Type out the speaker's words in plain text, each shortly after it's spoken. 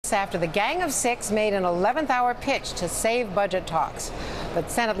this after the Gang of Six made an 11th-hour pitch to save budget talks. But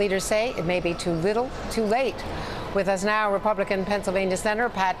Senate leaders say it may be too little, too late. With us now, Republican Pennsylvania Senator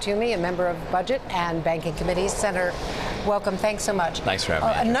Pat Toomey, a member of Budget and Banking Committees. Senator, welcome. Thanks so much. Thanks for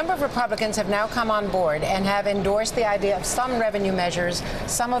having me. A number of Republicans have now come on board and have endorsed the idea of some revenue measures,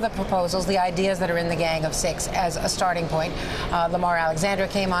 some of the proposals, the ideas that are in the Gang of Six as a starting point. Lamar Alexander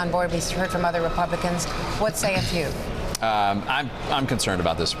came on board. We heard from other Republicans. What sayeth you? I'm concerned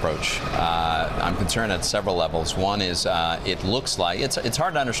about this approach. I'm concerned at several levels. One is it looks like it's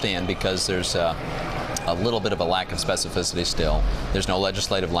hard to understand because there's a little bit of a lack of specificity still. There's no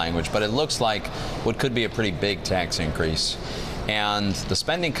legislative language, but it looks like what could be a pretty big tax increase. And the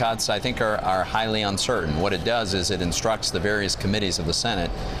spending cuts, I think, are highly uncertain. What it does is it instructs the various committees of the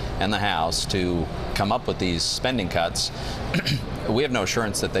Senate and the House to come up with these spending cuts. We have no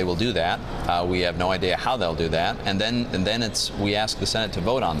assurance that they will do that. We have no idea how they'll do that. And then we ask the Senate to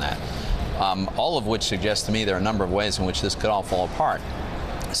vote on that. All of which suggests to me there are a number of ways in which this could all fall apart.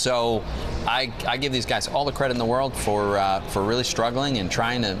 So I give these guys all the credit in the world for really struggling and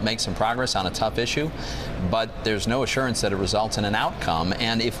trying to make some progress on a tough issue, but there's no assurance that it results in an outcome.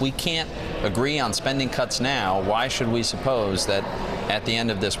 And if we can't agree on spending cuts now, why should we suppose that at the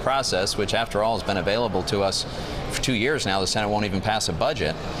end of this process, which after all has been available to us for 2 years now, the Senate won't even pass a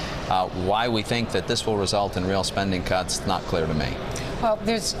budget, why we think that this will result in real spending cuts, not clear to me. Well,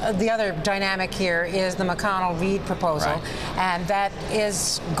 there's the other dynamic here is the McConnell-Reed proposal, right, and that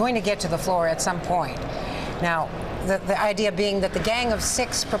is going to get to the floor at some point. Now, the idea being that the Gang of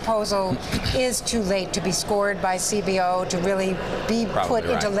Six proposal is too late to be scored by CBO to really be put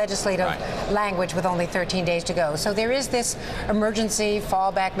into legislative language with only 13 days to go. So there is this emergency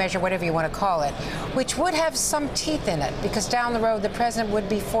fallback measure, whatever you want to call it, which would have some teeth in it, because down the road the president would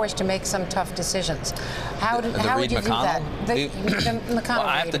be forced to make some tough decisions. How would you view that? The McConnell well,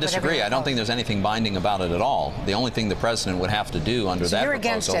 I have to disagree. I don't think there's anything binding about it at all. The only thing the president would have to do under that proposal. You're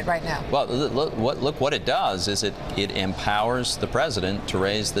against it right now. Well, look what it does is it empowers the president to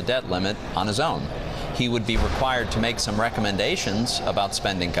raise the debt limit on his own. He would be required to make some recommendations about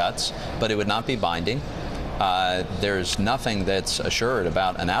spending cuts, but it would not be binding. There's nothing that's assured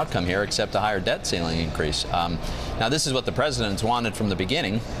about an outcome here except a higher debt ceiling increase. Now, this is what the president's wanted from the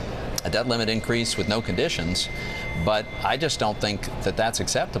beginning, a debt limit increase with no conditions, but I just don't think that that's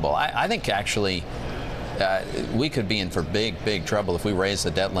acceptable. I think actually we could be in for big trouble if we raise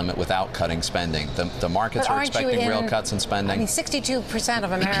the debt limit without cutting spending. The markets are expecting real cuts in spending. I mean, 62%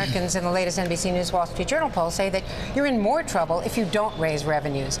 of Americans in the latest NBC News Wall Street Journal poll say that you're in more trouble if you don't raise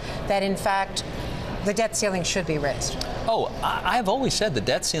revenues, that in fact the debt ceiling should be raised. Oh, I've always said the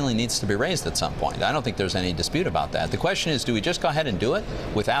debt ceiling needs to be raised at some point. I don't think there's any dispute about that. The question is, do we just go ahead and do it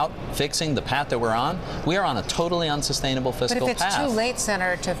without fixing the path that we're on? We are on a totally unsustainable fiscal path. But if it's too late,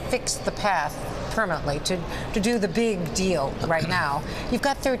 Senator, to fix the path permanently, to do the big deal right now, you've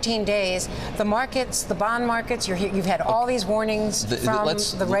got 13 days. The markets, the bond markets, you've had all these warnings from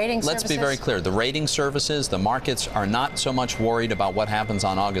the rating services. Let's be very clear. The rating services, the markets are not so much worried about what happens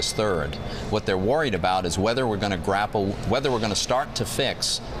on August 3rd. What they're worried about is whether we're going to start to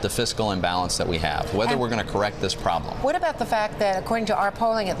fix the fiscal imbalance that we have, whether we're going to correct this problem. What about the fact that, according to our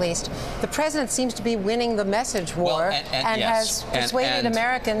polling at least, the president seems to be winning the message war and has persuaded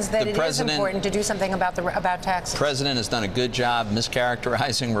Americans that it is important to do something about taxes? The president has done a good job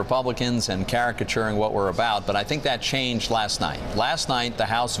mischaracterizing Republicans and caricaturing what we're about, but I think that changed last night. Last night, the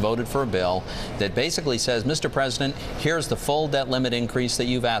House voted for a bill that basically says, Mr. President, here's the full debt limit increase that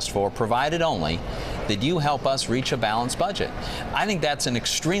you've asked for, provided only that you help us reach a balanced budget. I think that's an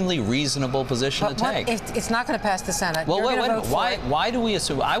extremely reasonable position to take. It's not going to pass the Senate. Well, why do we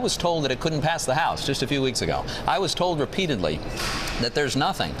assume? I was told that it couldn't pass the House just a few weeks ago. I was told repeatedly that there's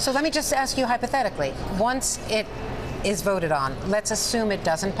nothing. So let me just ask you hypothetically, once it is voted on, let's assume it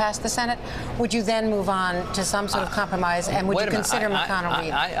doesn't pass the Senate, would you then move on to some sort of compromise, and would you consider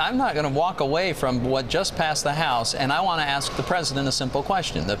McConnell-Reed? I'm not going to walk away from what just passed the House, and I want to ask the president a simple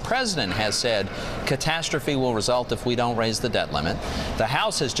question. The president has said catastrophe will result if we don't raise the debt limit. The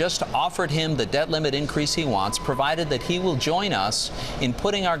House has just offered him the debt limit increase he wants, provided that he will join us in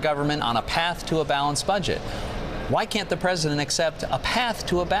putting our government on a path to a balanced budget. Why can't the president accept a path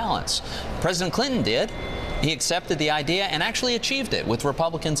to a balance? President Clinton did. He accepted the idea and actually achieved it with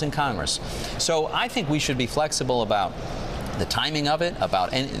Republicans in Congress. So I think we should be flexible about the timing of it,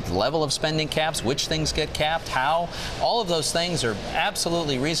 about any level of spending caps, which things get capped, how. All of those things are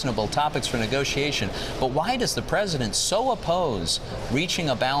absolutely reasonable topics for negotiation. But why does the president so oppose reaching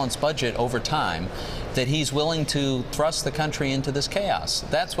a balanced budget over time that he's willing to thrust the country into this chaos?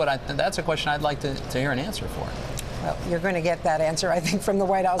 That's a question I'd like to hear an answer for. Well, you're going to get that answer, I think, from the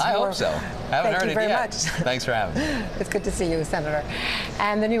White House. I hope so. I haven't heard it yet. Thank you very much. Thanks for having me. It's good to see you, Senator.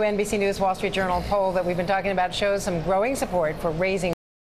 And the new NBC News Wall Street Journal poll that we've been talking about shows some growing support for raising